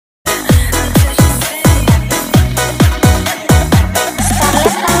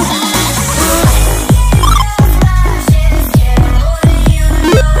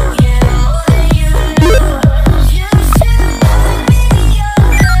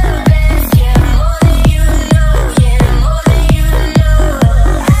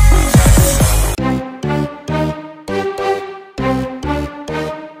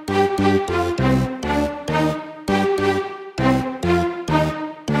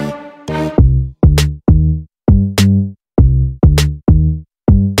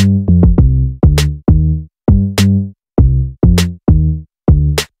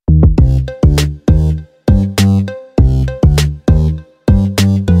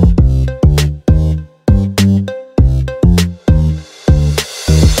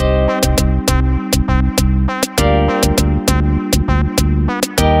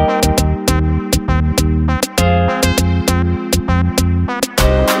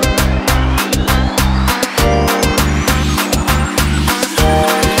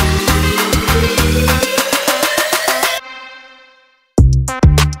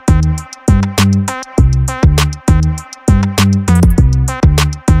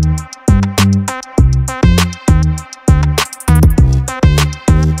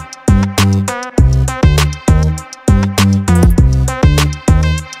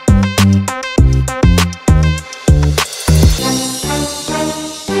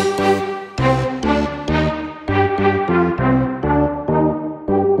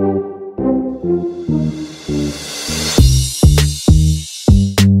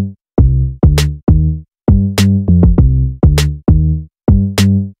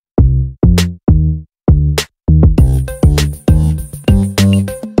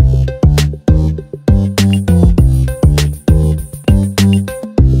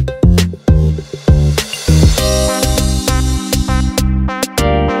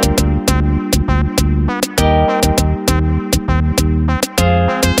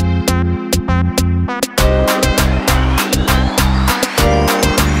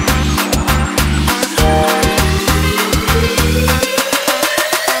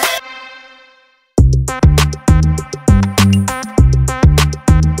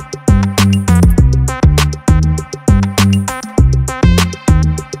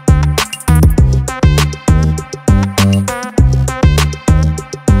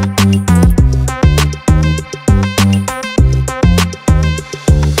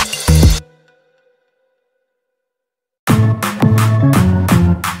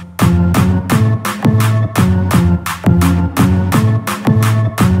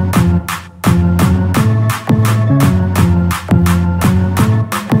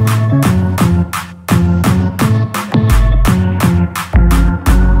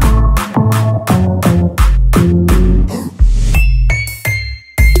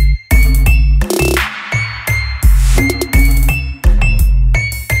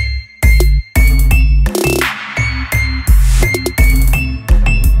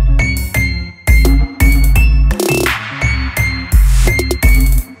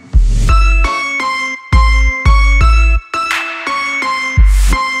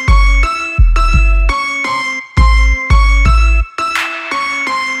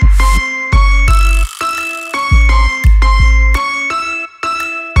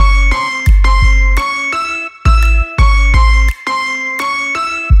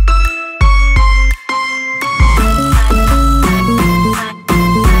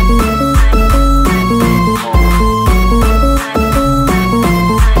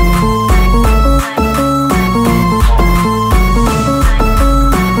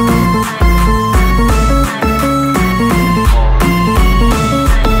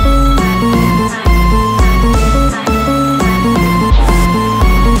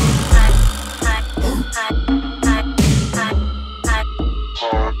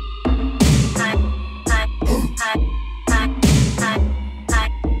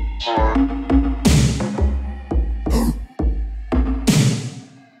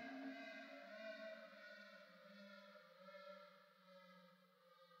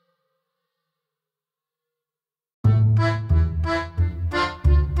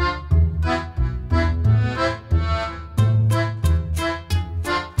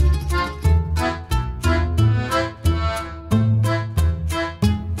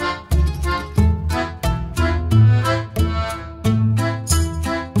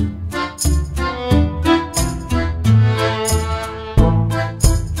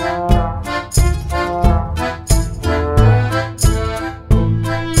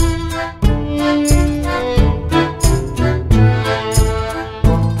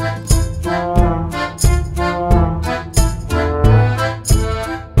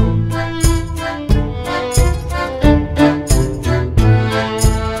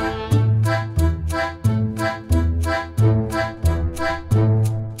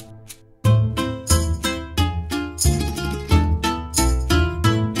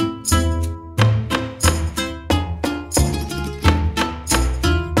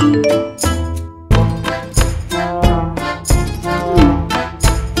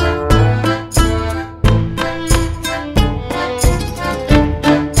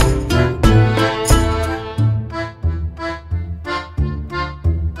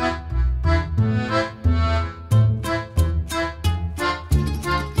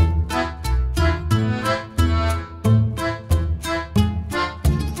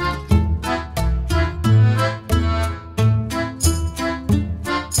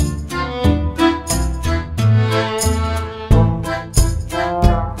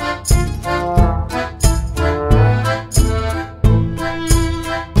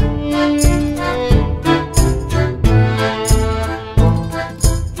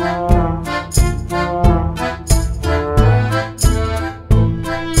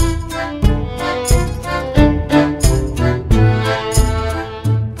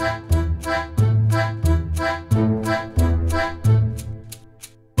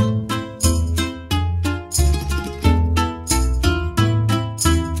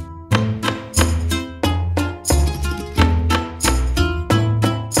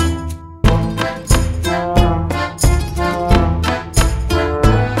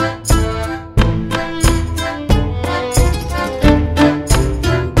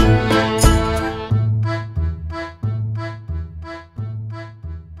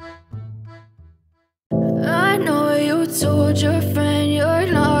told your friend you're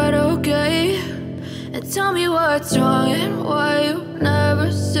not okay, and tell me what's wrong and why you never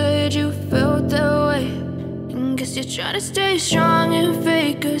said you felt that way. And guess you're trying to stay strong and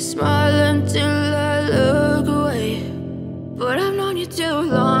fake a smile until I look away. But I've known you too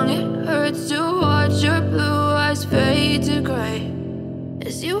long, it hurts to watch your blue eyes fade to gray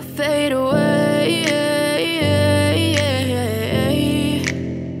as you fade away,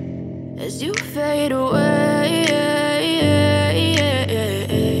 as you fade away.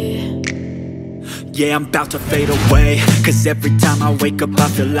 Yeah, I'm about to fade away, cause every time I wake up I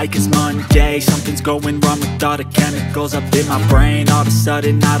feel like it's Monday. Something's going wrong with all the chemicals up in my brain. All of a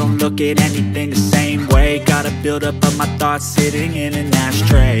sudden I don't look at anything the same way. Gotta build up of my thoughts sitting in an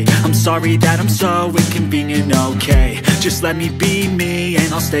ashtray. I'm sorry that I'm so inconvenient, okay. Just let me be me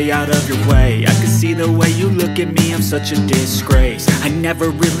and I'll stay out of your way. I can see the way you look at me, I'm such a disgrace. I never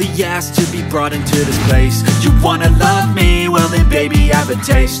really asked to be brought into this place. You wanna love me? Well then baby I have a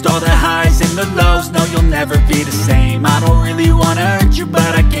taste. All the highs and the lows, no you'll never be the same. I don't really wanna hurt you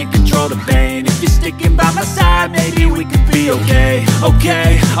but I can't control the pain. If you're sticking by my side maybe we could be okay.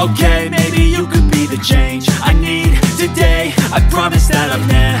 Okay, maybe you could be the change I need today. I promise that I've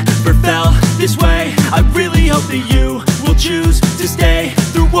never felt this way. I really hope that you will choose to stay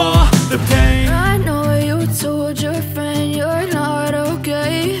through all the pain. I know you told your friend you're not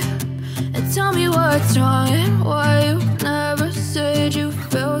okay, and tell me what's wrong and why you never said you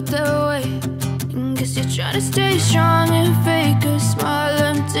felt that way. And guess you're trying to stay strong and fake a smile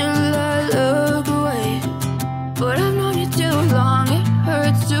until I look away. But I've known you too long, it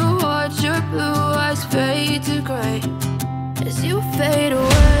hurts to watch your blue eyes fade to gray as you fade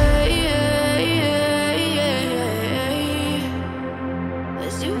away,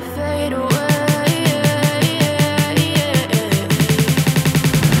 as you fade away,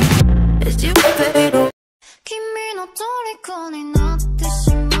 as you fade away.